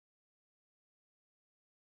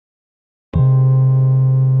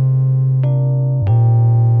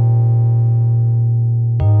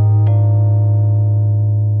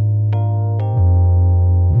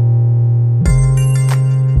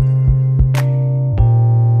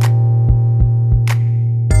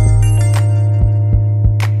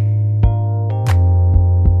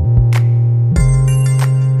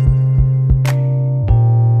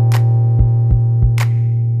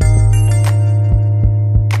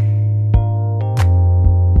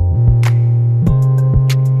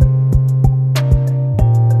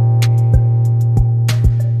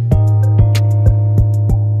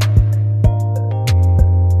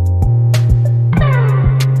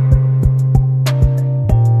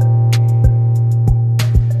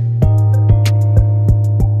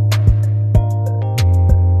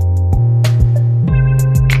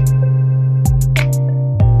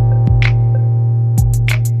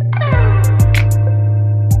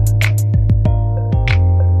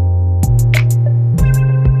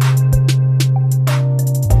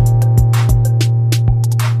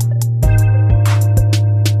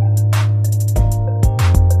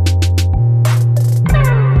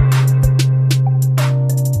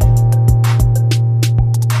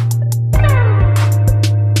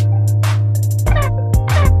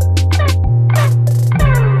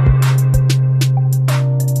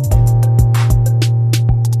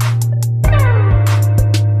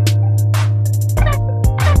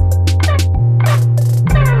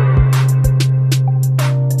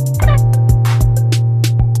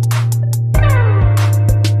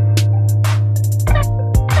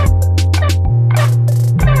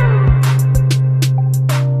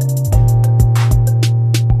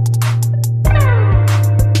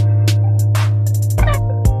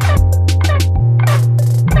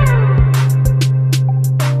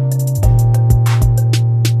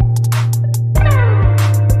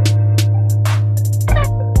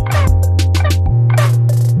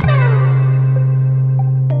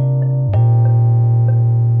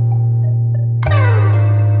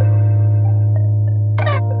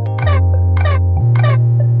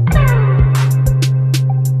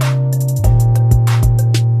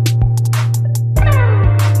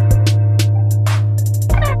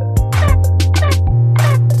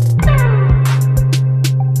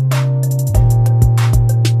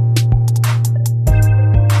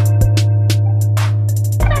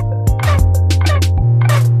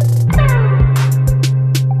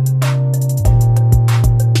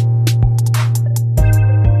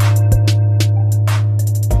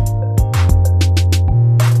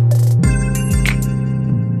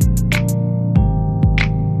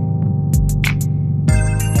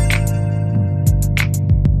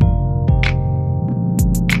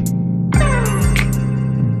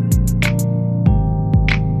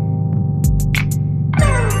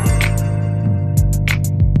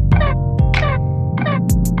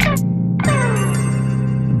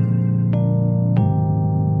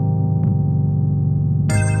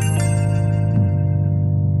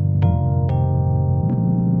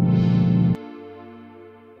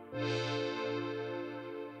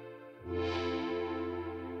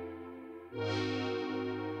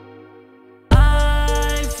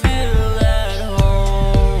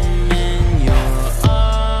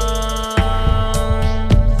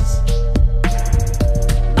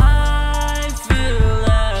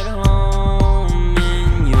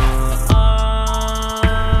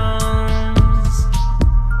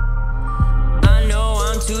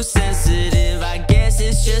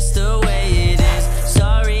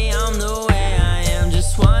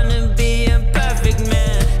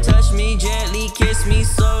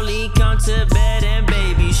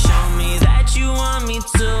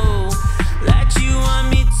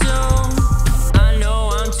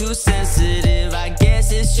too sensitive. I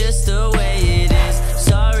guess it's just the way it is.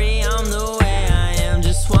 Sorry, I'm the way I am.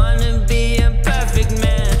 Just wanna be a perfect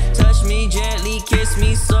man. Touch me gently, kiss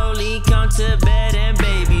me slowly. Come to bed and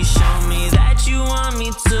baby, show me that you want me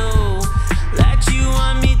to. That you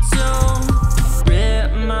want me to.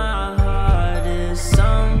 Rip my heart is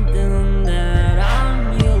something that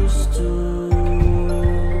I'm used to.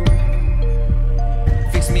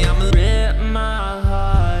 Fix me, I'ma rip my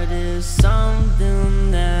heart is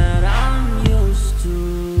something that I'm used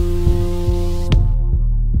to.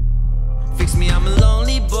 Fix me, I'm a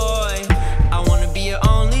lonely boy. I wanna be your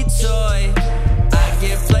only toy. I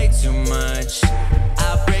get played too much. I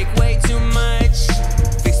break way too much.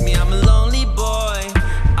 Fix me, I'm a lonely boy.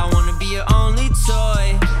 I wanna be your only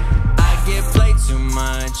toy. I get played too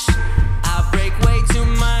much. I break way too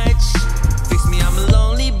much. Fix me, I'm a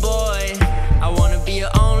lonely boy. I wanna be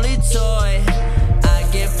your only toy. I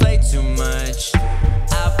get played too much.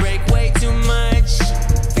 I break way too much.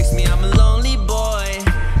 Fix me, I'm a lonely boy.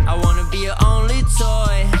 I wanna be your only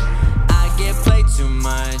toy. I get played too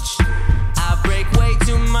much. I break way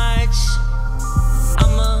too much.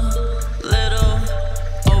 I'm a little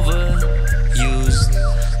overused,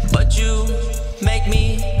 but you make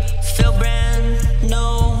me feel brand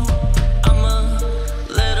new. I'm a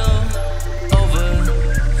little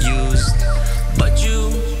overused, but you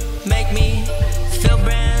make me feel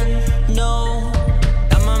brand new.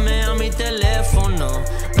 Llámame a mi teléfono,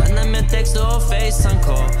 mándame texto o FaceTime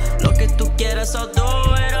call. Lo que tú quieras, I'll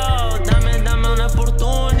do it all. Dame una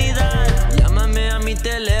oportunidad. Llámame a mi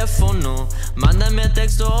teléfono, mándame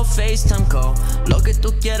texto o FaceTime call. Lo que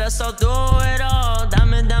tú quieras, I'll do it all.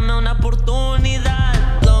 Dame una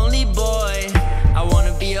oportunidad. Lonely boy, I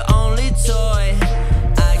wanna be your only toy.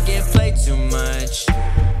 I get played too much.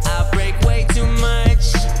 I break way too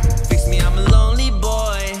much. Fix me, I'm a lonely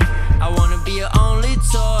boy. I wanna be your only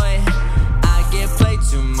toy. I get played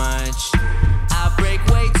too much. I break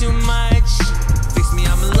way too much. Fix me,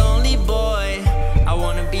 I'm a lonely boy. I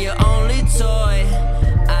wanna be your only toy.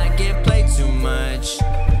 I get played too much.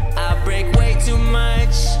 I break way too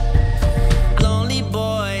much. Lonely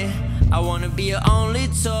boy, I wanna be your only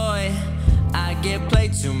toy. I get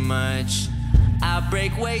played too much. I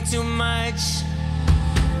break way too much.